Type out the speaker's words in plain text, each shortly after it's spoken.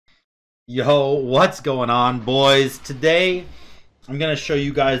Yo, what's going on, boys? Today, I'm going to show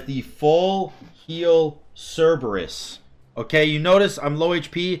you guys the full heal Cerberus. Okay, you notice I'm low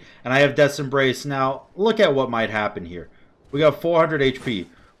HP and I have Death's Embrace. Now, look at what might happen here. We got 400 HP.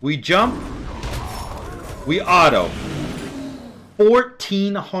 We jump. We auto.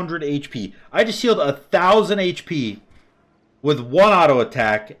 1,400 HP. I just healed 1,000 HP with one auto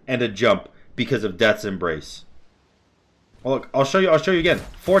attack and a jump because of Death's Embrace. Well, look, I'll show you again.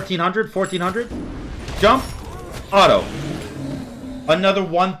 1,400, jump, auto. Another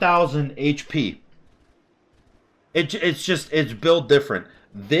 1,000 HP. It's build different.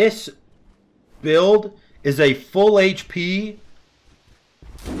 This build is a full HP,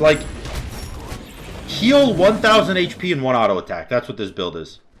 like, heal 1,000 HP in one auto attack. That's what this build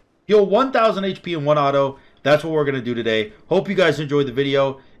is. Heal 1,000 HP in one auto. That's what we're going to do today. Hope you guys enjoyed the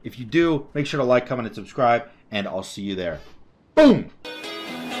video. If you do, make sure to like, comment, and subscribe, and I'll see you there. Boom!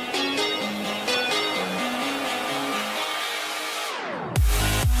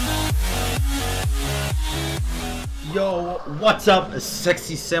 Yo, what's up,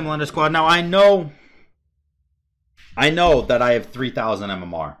 sexy Simlander squad? Now, I know that I have 3,000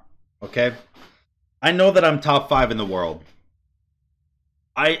 MMR, okay? I know that I'm top 5 in the world.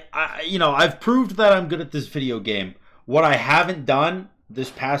 I've proved that I'm good at this video game. What I haven't done this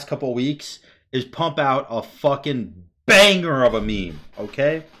past couple weeks is pump out a fucking banger of a meme,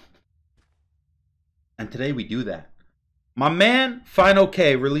 okay? And today we do that. My man,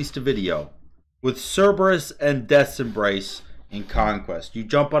 Fine-OK, released a video with Cerberus and Death's Embrace in Conquest. You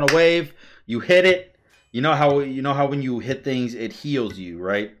jump on a wave, you hit it. You know how when you hit things, it heals you,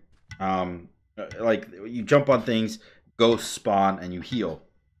 right? Like you jump on things, ghosts spawn, and you heal.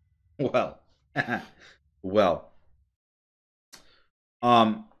 Well,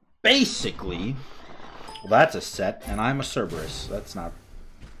 basically, well, that's a set, and I'm a Cerberus.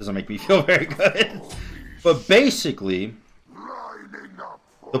 Doesn't make me feel very good. But basically,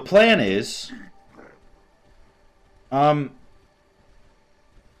 the plan is, that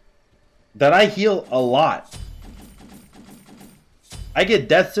I heal a lot. I get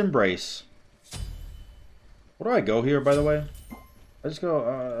Death's Embrace. Where do I go here, by the way? I just go,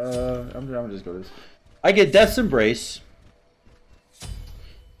 I'm gonna just go this. I get Death's Embrace.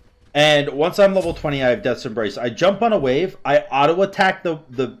 And once I'm level 20, I have Death's Embrace. I jump on a wave. I auto-attack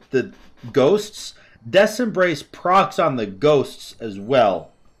the ghosts. Death's Embrace procs on the ghosts as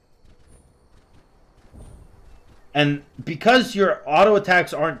well. And because your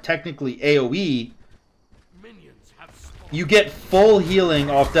auto-attacks aren't technically AoE, you get full healing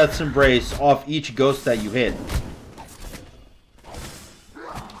off Death's Embrace off each ghost that you hit.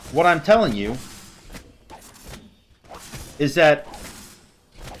 What I'm telling you is that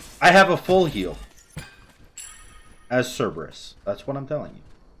I have a full heal as Cerberus. That's what I'm telling you.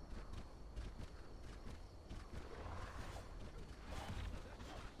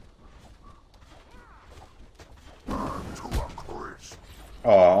 Oh,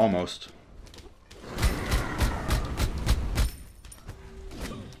 almost.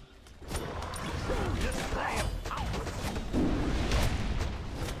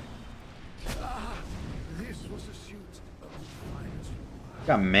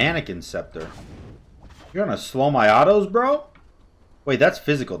 Got Mannequin Scepter. You're gonna slow my autos, bro? Wait, that's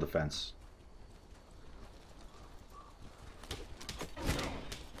physical defense.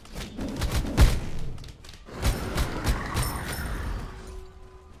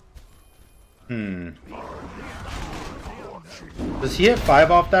 Does he hit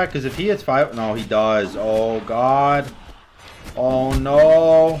 5 off that? Because if he hits 5... No, he does. Oh, God. Oh,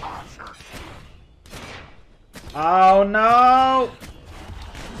 no. Oh, no.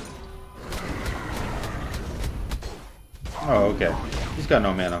 Oh, okay. He's got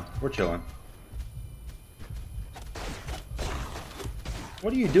no mana. We're chilling.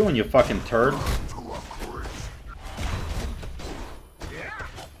 What are you doing, you fucking turd?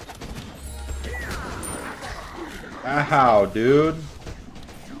 Ow, dude.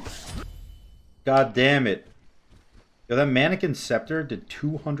 God damn it. Yo, that Mannequin Scepter did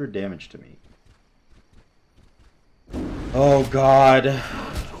 200 damage to me. Oh, God.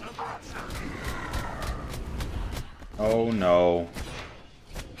 Oh, no.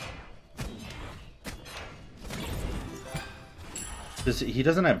 He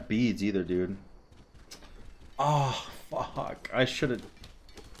doesn't have beads either, dude. Oh, fuck. I shouldn't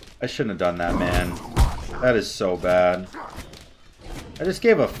have done that, man. That is so bad. I just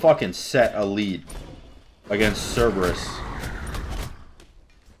gave a fucking set a lead against Cerberus.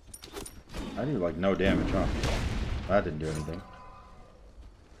 I do like no damage, huh? That didn't do anything.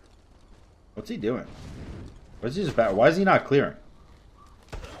 What's he doing? Why is he not clearing?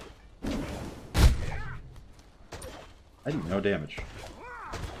 I do no damage.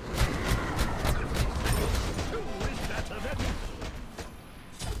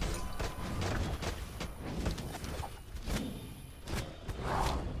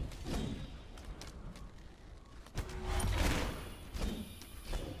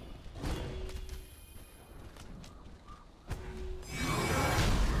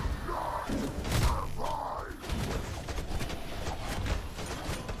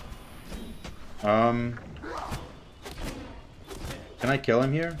 Can I kill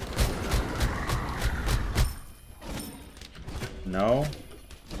him here? No.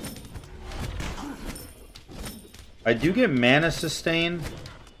 I do get mana sustain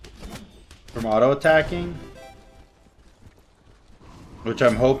from auto attacking, which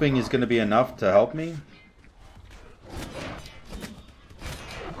I'm hoping is going to be enough to help me.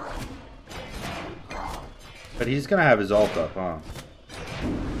 But he's going to have his ult up, huh?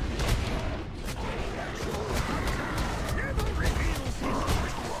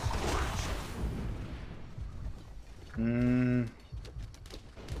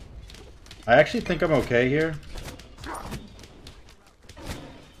 I actually think I'm okay here.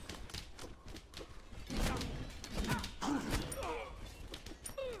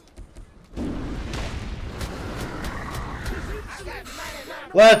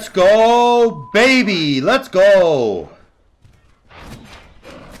 Let's go, baby! Let's go!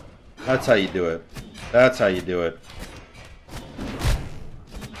 That's how you do it. That's how you do it.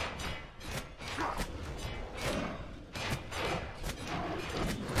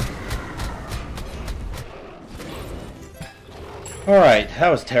 Alright, that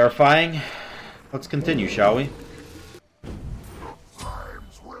was terrifying. Let's continue, shall we?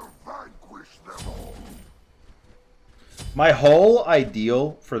 My whole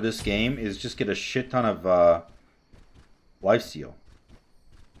ideal for this game is just get a shit ton of lifesteal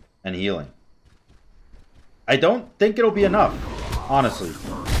and healing. I don't think it'll be enough, honestly,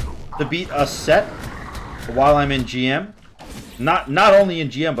 to beat a set while I'm in GM. Not only in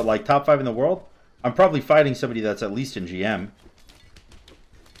GM, but like top 5 in the world. I'm probably fighting somebody that's at least in GM.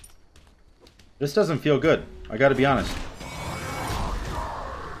 This doesn't feel good. I gotta be honest.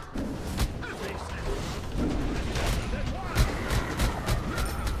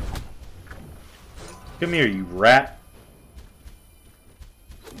 Come here, you rat.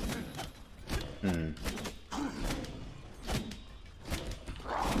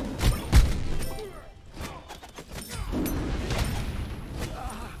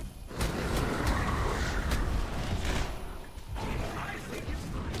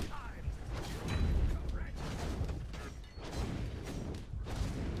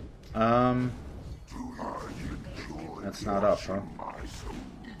 That's not up, huh?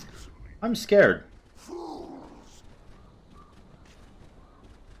 I'm scared.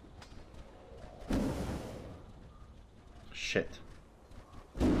 Shit.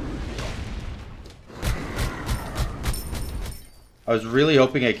 I was really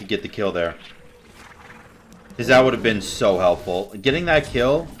hoping I could get the kill there, because that would have been so helpful. Getting that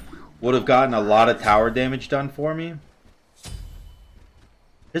kill would have gotten a lot of tower damage done for me.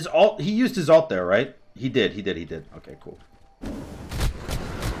 His ult, he used his ult there, right? He did. Okay, cool.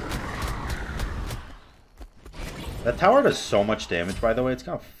 That tower does so much damage, by the way. It's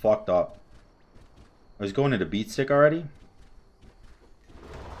kind of fucked up. I was going into beat stick already.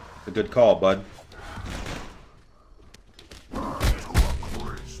 A good call, bud.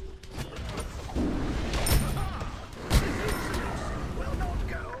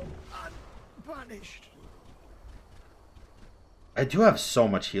 I do have so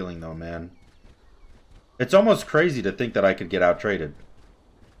much healing though, man. It's almost crazy to think that I could get out-traded.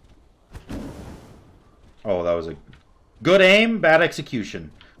 Oh, that was a good aim, bad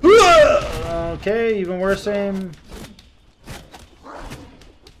execution. Okay, even worse aim.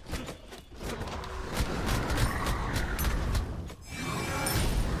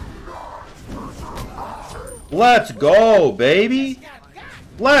 Let's go, baby.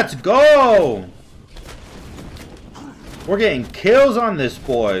 Let's go. We're getting kills on this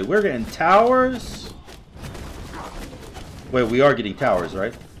boy. We're getting towers. Wait, we are getting towers,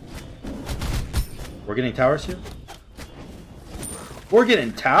 right? We're getting towers here? We're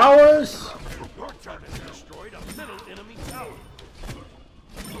getting towers?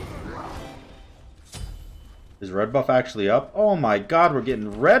 Is red buff actually up? Oh my god, we're getting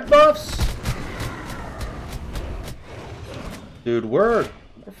red buffs? Dude, we're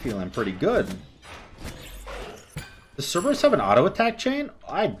feeling pretty good. Does Cerberus have an auto attack chain?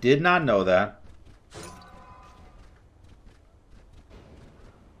 I did not know that.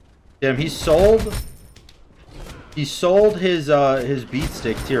 Damn, he sold his beat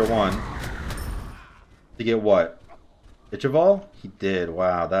stick tier 1 to get what? Ichival? He did.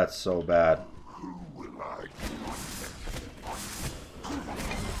 Wow, that's so bad.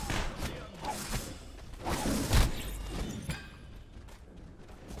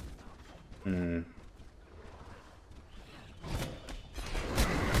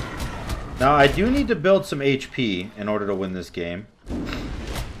 Now, I do need to build some HP in order to win this game.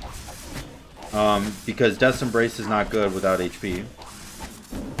 Because Death's Embrace is not good without HP.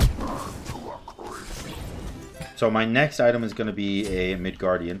 So my next item is going to be a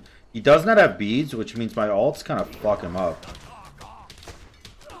Midgardian. He does not have beads, which means my ults kind of fuck him up.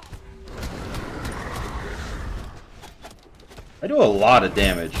 I do a lot of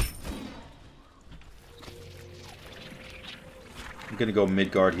damage. I'm going to go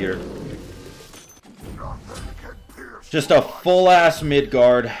Midgard here. Just a full-ass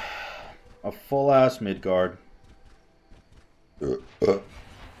Midgard. A full-ass Midgard.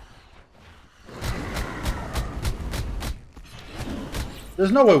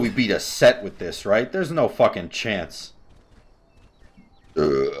 There's no way we beat a set with this, right? There's no fucking chance.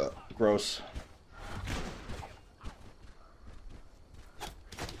 Gross.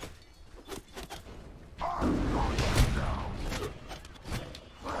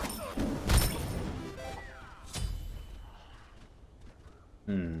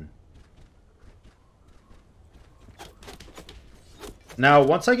 Now,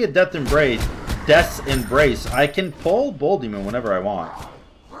 once I get Death's Embrace, I can pull Bull Demon whenever I want.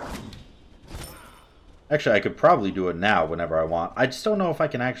 Actually, I could probably do it now whenever I want. I just don't know if I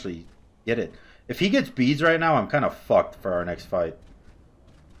can actually get it. If he gets beads right now, I'm kind of fucked for our next fight.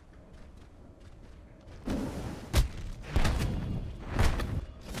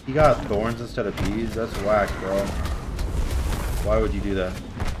 He got thorns instead of beads? That's whack, bro. Why would you do that?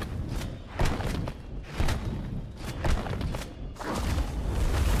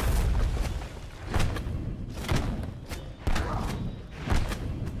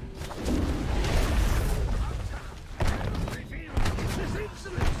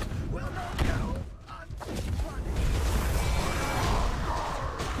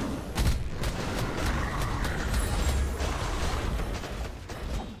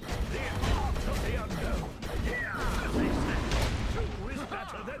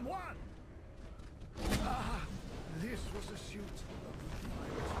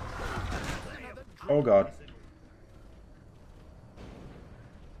 Oh god.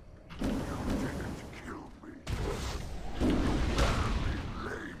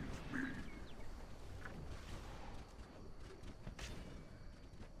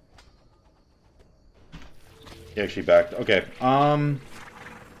 He actually backed. Okay. I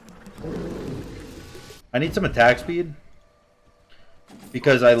need some attack speed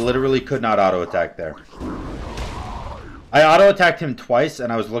because I literally could not auto attack there. I auto-attacked him twice,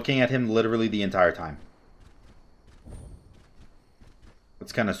 and I was looking at him literally the entire time.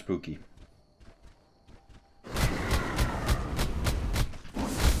 It's kind of spooky.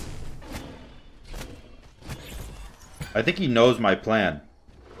 I think he knows my plan.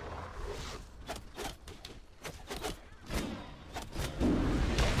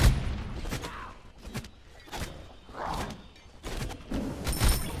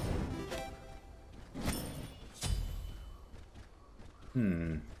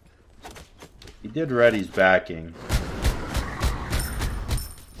 He did Reddy's backing.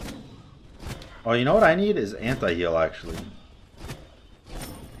 Oh, you know what I need is anti-heal, actually.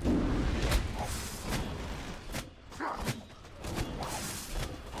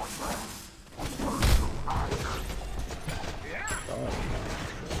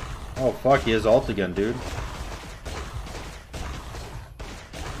 Oh, fuck, he has ult again, dude.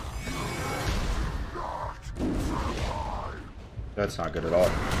 That's not good at all.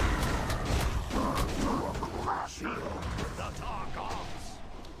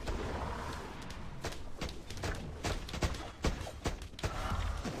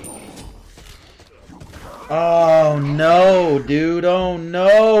 Oh no, dude. Oh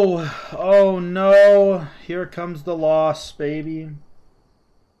no. Oh no. Here comes the loss, baby.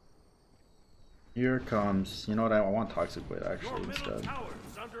 Here comes. You know what? I want Toxic Blade actually instead.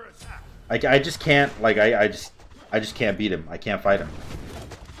 I just can't. Like I just can't beat him. I can't fight him.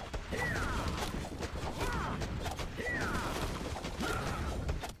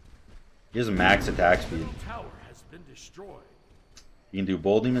 He has a max attack speed. You can do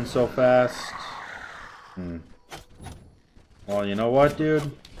Bull Demon so fast. Well, you know what,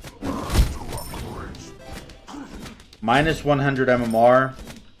 dude? Minus 100 MMR.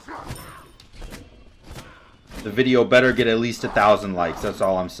 The video better get at least 1,000 likes. That's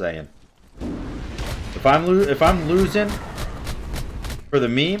all I'm saying. If I'm losing for the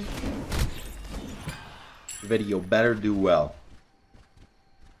meme, Video better do well.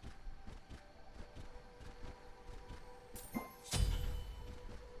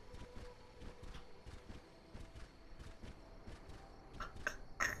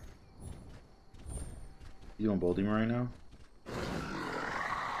 You doing Bold Demon right now?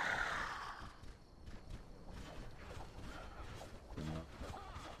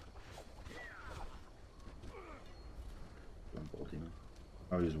 Bold Demon.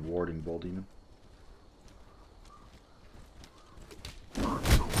 Oh, he's warding Bold Demon.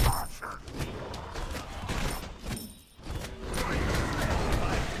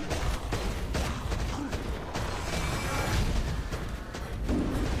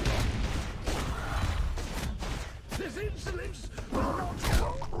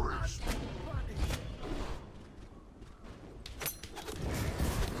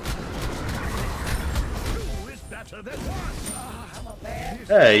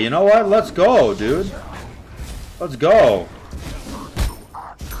 Hey, you know what? Let's go, dude. Let's go.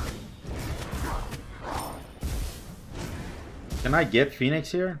 Can I get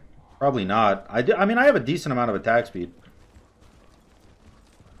Phoenix here? Probably not. I mean, I have a decent amount of attack speed.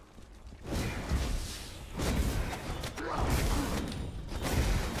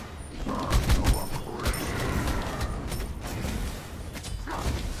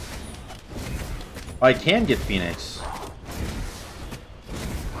 I can get Phoenix.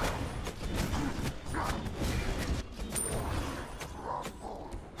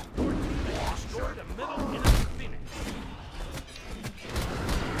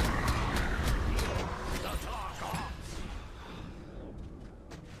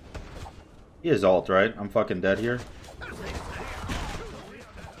 He is ult, right? I'm fucking dead here.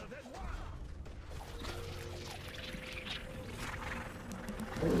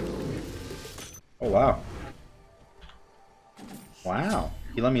 Oh, wow. Wow.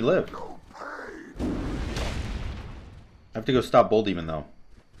 He let me live. I have to go stop Bold Demon, though.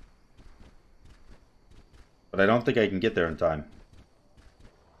 But I don't think I can get there in time.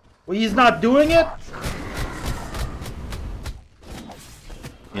 Well, he's not doing it?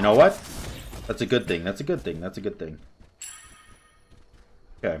 You know what? That's a good thing. That's a good thing. That's a good thing.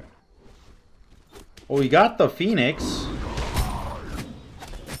 Okay. Well, we got the Phoenix.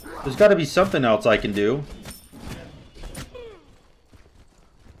 There's got to be something else I can do.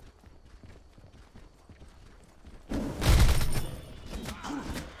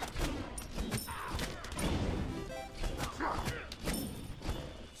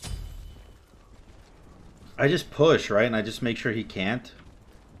 I just push, right? And I just make sure he can't.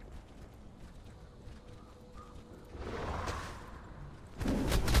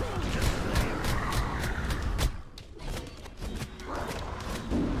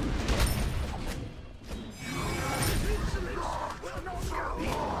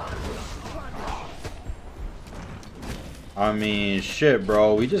 I mean, shit,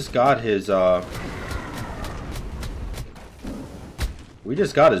 bro. We just got his, we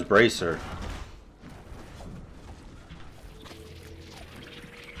just got his bracer.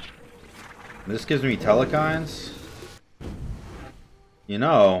 This gives me telekines. You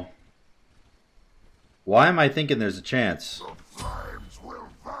know, why am I thinking there's a chance?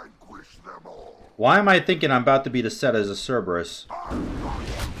 Why am I thinking I'm about to be the set as a Cerberus?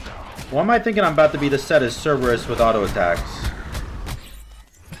 Why am I thinking I'm about to be the set as Cerberus with auto attacks?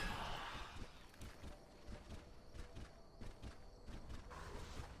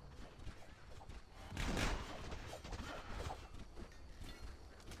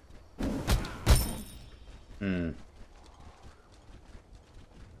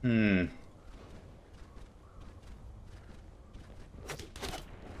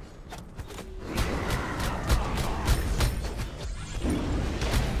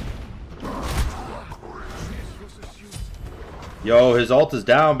 Yo, his ult is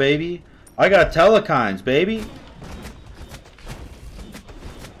down, baby. I got telekines, baby.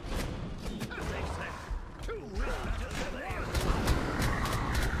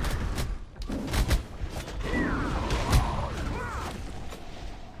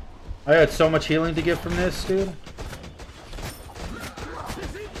 I got so much healing to get from this, dude.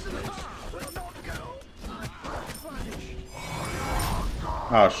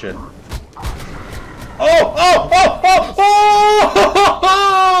 Oh, shit. Oh!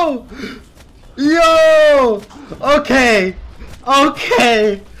 Yo! Okay.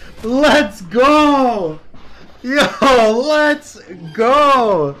 Okay. Let's go. Yo, let's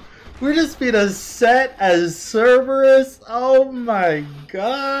go. We just beat a set as Cerberus. Oh my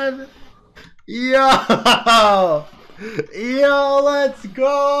god. Yo. Yo, let's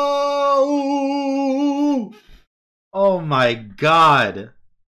go. Oh my god.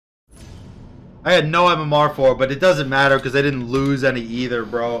 I had no MMR for it, but it doesn't matter because I didn't lose any either,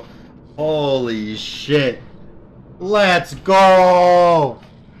 bro. Holy shit. Let's go!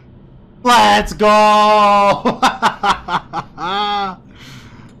 Let's go!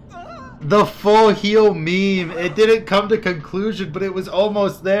 The full heal meme. It didn't come to conclusion, but it was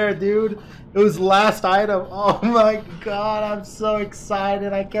almost there, dude. It was last item. Oh my god, I'm so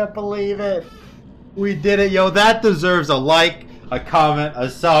excited. I can't believe it. We did it, yo. That deserves a like, a comment, a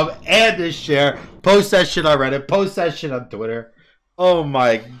sub, and a share. Post that shit on Reddit. Post that shit on Twitter. Oh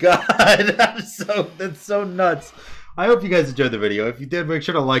my god. That's so nuts. I hope you guys enjoyed the video. If you did, make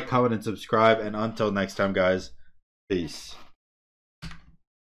sure to like, comment, and subscribe. And until next time, guys, peace.